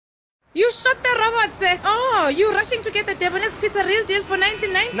You shot the robots there. Oh, you rushing to get the Debonair's Pizza real deal for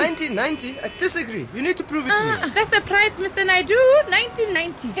 1990. 1990? I disagree. You need to prove it to me. That's the price, Mr. Naidu.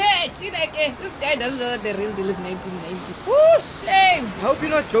 1990. Hey, Chineke, this guy doesn't know that the real deal is 1990. Oh, shame. I hope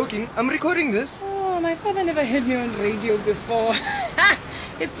you're not joking. I'm recording this. Oh, my father never heard me on radio before.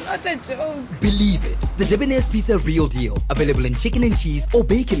 It's not a joke. Believe it. The Debonair's Pizza Real Deal. Available in chicken and cheese or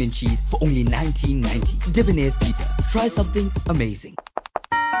bacon and cheese for only $19.90. Debonair's Pizza. Try something amazing.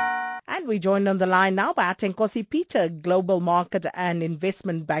 And we're joined on the line now by Athenkosi Peter, Global Market and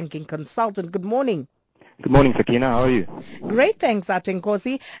Investment Banking Consultant. Good morning. Good morning, Sakina. How are you? Great, thanks,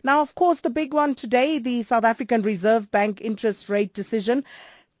 Athenkosi. Now, of course, the big one today, the South African Reserve Bank interest rate decision.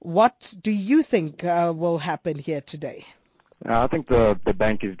 What do you think will happen here today? I think the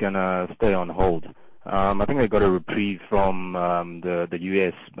bank is going to stay on hold. I think they got a reprieve from the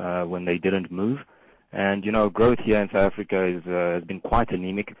US when they didn't move. And, growth here in South Africa has been quite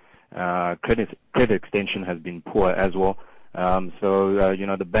anemic. Credit extension has been poor as well. So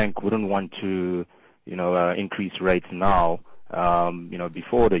the bank wouldn't want to, increase rates now,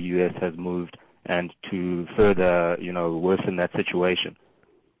 before the US has moved and to further, worsen that situation.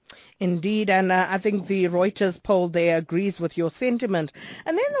 Indeed, and I think the Reuters poll there agrees with your sentiment.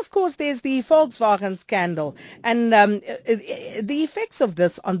 And then, of course, there's the Volkswagen scandal and the effects of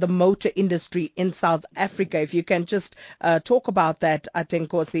this on the motor industry in South Africa. If you can just talk about that,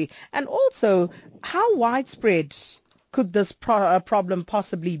 Athenkosi, and also how widespread could this problem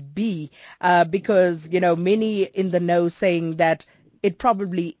possibly be? Because, many in the know saying that it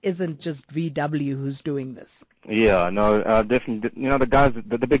probably isn't just VW who's doing this. Yeah, no, definitely.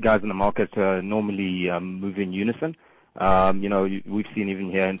 The big guys in the market normally move in unison. We've seen even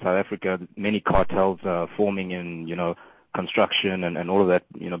here in South Africa many cartels forming in, construction and all of that,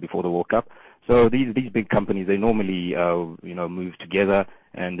 before the World Cup. So these big companies, they normally, move together,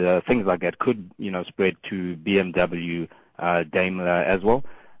 and things like that could, spread to BMW, Daimler as well.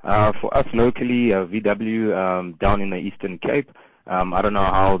 For us locally, VW down in the Eastern Cape. I don't know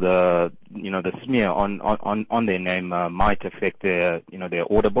how the smear on their name might affect their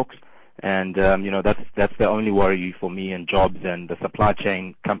order books, and that's the only worry for me, and jobs and the supply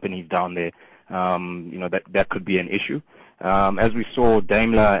chain companies down there. That could be an issue. As we saw,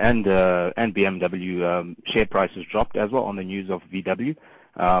 Daimler and BMW share prices dropped as well on the news of VW.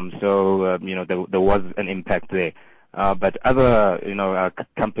 There was an impact there. But other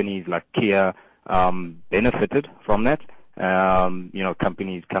companies like Kia benefited from that.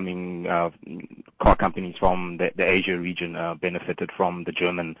 Companies coming, car companies from the Asia region benefited from the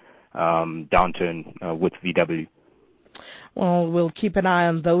German downturn with VW. Well, we'll keep an eye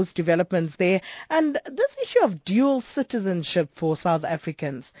on those developments there. And this issue of dual citizenship for South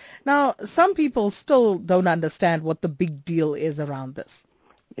Africans. Now, some people still don't understand what the big deal is around this.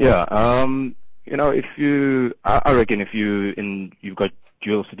 Yeah, I reckon if you've got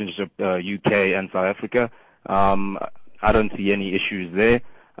dual citizenship, UK and South Africa, I don't see any issues there.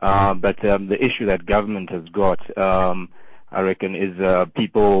 But the issue that government has got, I reckon, is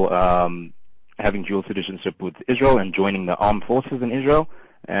people having dual citizenship with Israel and joining the armed forces in Israel.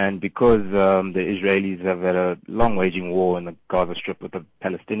 And because the Israelis have had a long waging war in the Gaza Strip with the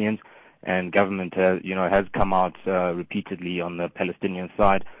Palestinians, and government has come out repeatedly on the Palestinian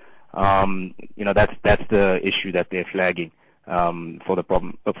side, that's the issue that they're flagging for the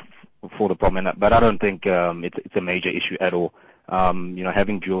problem. But I don't think it's a major issue at all.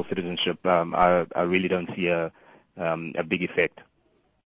 Having dual citizenship, I really don't see a big effect.